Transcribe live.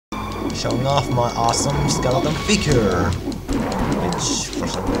showing off my awesome skeleton figure, which for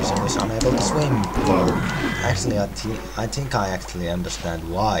some reason is unable to swim. Or actually, I think I actually understand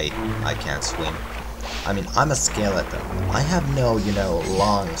why I can't swim. I mean, I'm a skeleton. I have no, you know,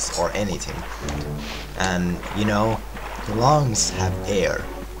 lungs or anything. And, you know, the lungs have air.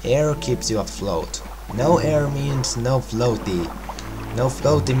 Air keeps you afloat. No air means no floaty. No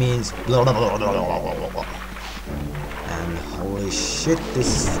floaty means blah blah blah blah blah blah blah. And holy shit,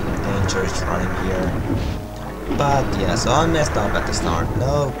 this danger is running here. But yeah, so I messed up at the start.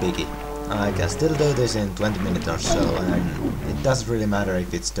 No biggie. I can still do this in 20 minutes or so, and it doesn't really matter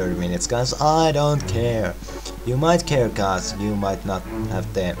if it's 30 minutes, cause I don't care. You might care, cause you might not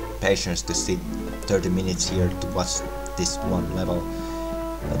have the patience to sit 30 minutes here to watch this one level.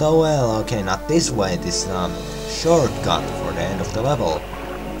 But oh well, okay, not this way, this shortcut for the end of the level.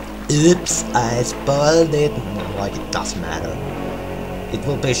 Oops, I spoiled it. Like it doesn't matter. It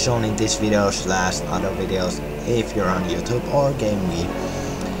will be shown in this video slash other videos if you're on YouTube or Game Me.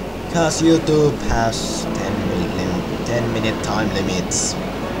 Cause YouTube has 10 minute time limits,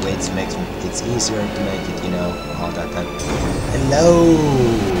 which makes it easier to make it, you know, all that time. Hello!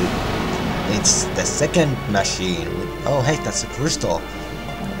 It's the second machine. Oh hey, that's a crystal.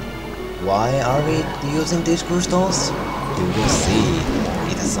 Why are we using these crystals? You will see.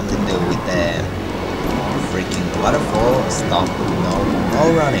 It has something to do with the freaking waterfall. Stop.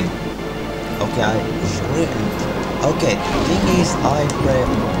 No running. Okay, okay, thing is, I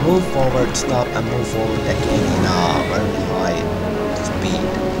move forward, stop, and move forward again in a very high speed.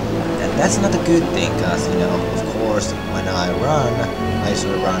 And that's not a good thing, cause, you know, of course, when I run, I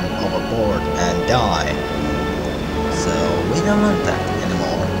usually run overboard and die. So, we don't want that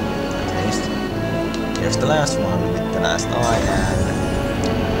anymore, at least. Here's the last one with the last eye, and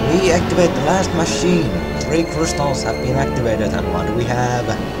we activate the last machine. 3 crystals have been activated, and what do we have?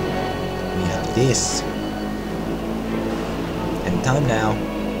 We have this. Time now.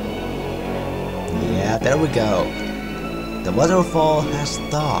 Yeah, there we go. The waterfall has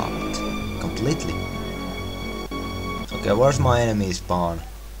stopped completely. Okay, where's my enemy spawn?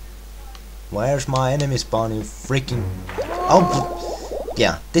 Where's my enemy spawn, you freaking... Oh,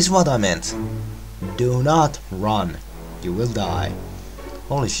 yeah, this is what I meant. Do not run. You will die.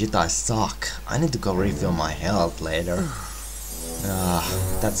 Holy shit, I suck. I need to go refill my health later.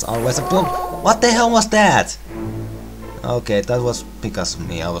 That's always a problem. What the hell was that? Okay, that was because of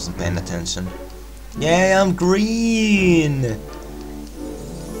me, I wasn't paying attention. Yay, I'm green!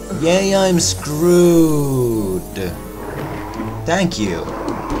 Yay, I'm screwed! Thank you!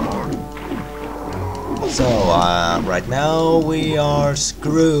 So, right now we are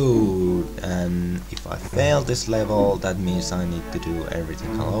screwed, and if I fail this level, that means I need to do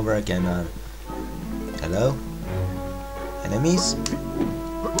everything all over again. Hello? Enemies?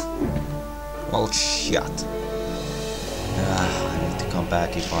 Well, shut. I need to come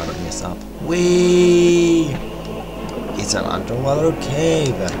back if I mess up. Whee! It's an underwater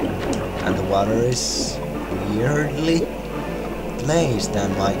cave, and the water is weirdly placed,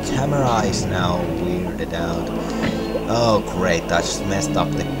 and my camera is now weirded out. Oh great, I just messed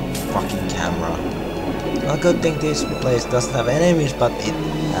up the fucking camera. Well, good thing this place doesn't have enemies, but it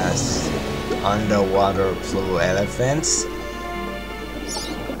has underwater blue elephants.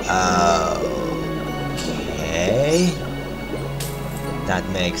 Okay. That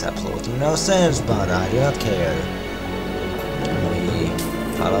makes absolutely no sense, but I do not care. We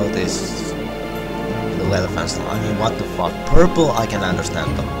follow this blue elephant's line. I mean, what the fuck? Purple I can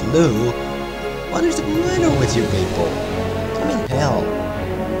understand, but blue? What is the matter with you people? I mean, hell.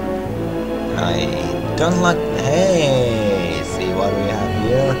 I don't like... Hey! See what we have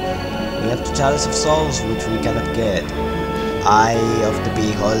here? We have the Chalice of Souls, which we cannot get. Eye of the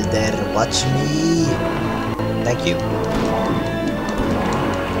Beholder, watch me! Thank you.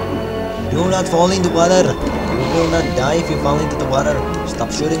 Do not fall in the water! You will not die if you fall into the water.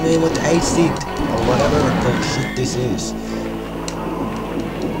 Stop shooting me with acid, or whatever the shit this is.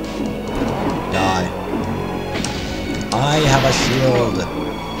 Die. I have a shield.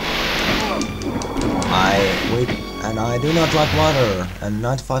 And I do not like water. And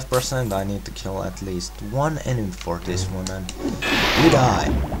 95% I need to kill at least one enemy for this one, and you die.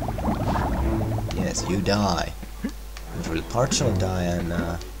 Yes, you die. You will partially die, and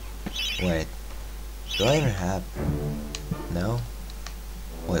wait. Do I even have... No?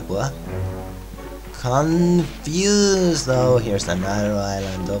 Wait, what? Confused! Oh, here's another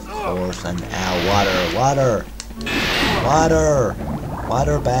island, of course, and water!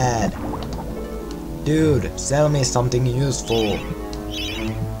 Water bad! Dude, sell me something useful!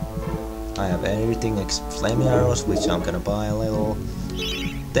 I have everything except flaming arrows, which I'm gonna buy a little.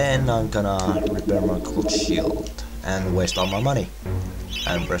 then I'm gonna repair my gold shield and waste all my money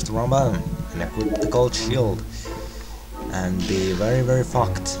and press the wrong button and equip the gold shield and be very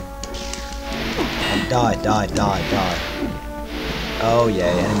fucked and die. Oh yeah,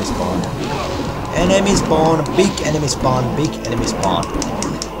 enemy spawn. Enemy spawn, big enemy spawn, big enemy spawn.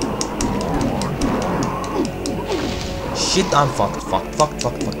 Shit, I'm fucked.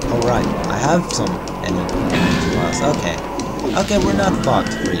 Alright, I have some enemy miles. Okay, we're not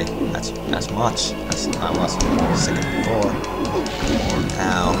fucked really as much as I was a second before.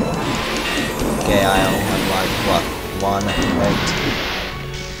 Ow. Okay, I only have like what, 1 health.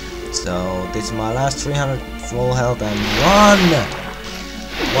 So this is my last 300 full health and run!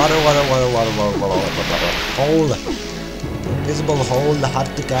 Water. Hole. Invisible hole, hard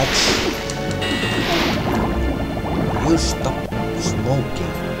to catch. You stop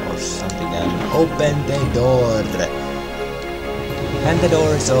smoking or something and open the door. And the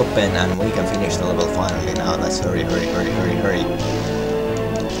door is open and we can finish the level finally now. Let's hurry. Hurry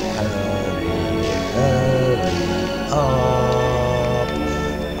up.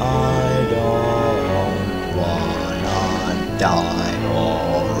 I don't wanna die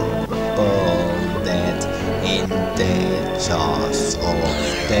or bullet in the jaws of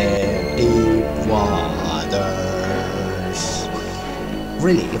the deep waters.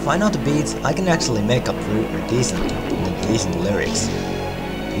 Really, if I know the beats, I can actually make up decent lyrics.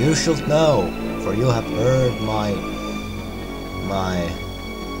 You should know, for you have heard my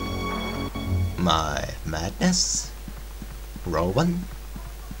madness. Rowan,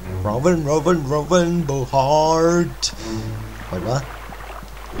 Bohart. Wait, what?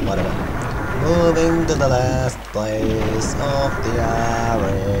 Whatever. Moving to the last place of the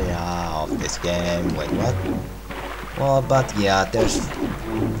area of this game. Wait, what? Well, but yeah, there's,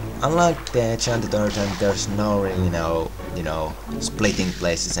 unlike the Enchanted Earth, there's no really splitting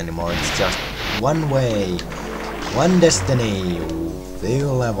places anymore. It's just one way, one destiny, few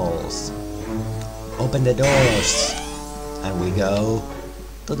levels. Open the doors, and we go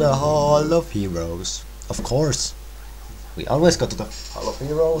to the Hall of Heroes. Of course, we always go to the Hall of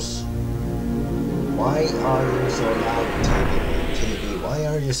Heroes. Why are you so loud, TV? Why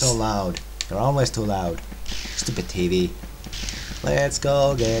are you so loud? You're always too loud. Stupid TV. Let's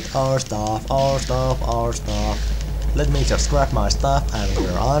go get our stuff. Let me just grab my stuff and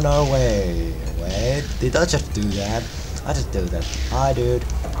we're on our way. Wait, did I just do that? I just do that. Hi dude.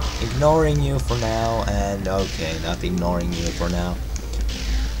 Ignoring you for now and okay, not ignoring you for now.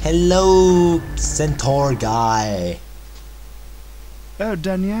 Hello, Centaur guy. Oh,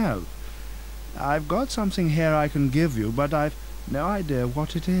 Danielle. I've got something here I can give you, but I've no idea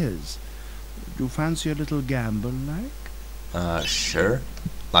what it is. Do you fancy a little gamble, like? Sure.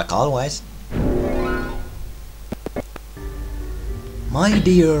 Like always. My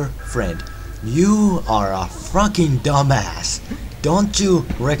dear friend, you are a fucking dumbass. Don't you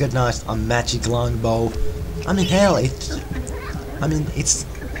recognize a magic longbow? I mean, hell, it's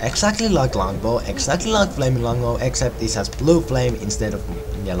exactly like longbow, exactly like flaming longbow, except it has blue flame instead of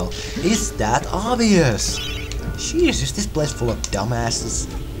yellow. Is that obvious? Jeez, is this place full of dumbasses?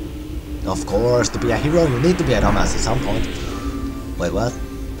 Of course, to be a hero you need to be a dumbass at some point. Wait, what?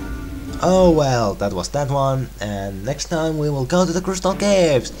 Oh well, that was that one, and next time we will go to the Crystal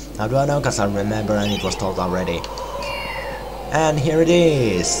Caves. How do I know? Cause I remember and it was told already. And here it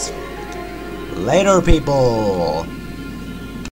is. Later, people!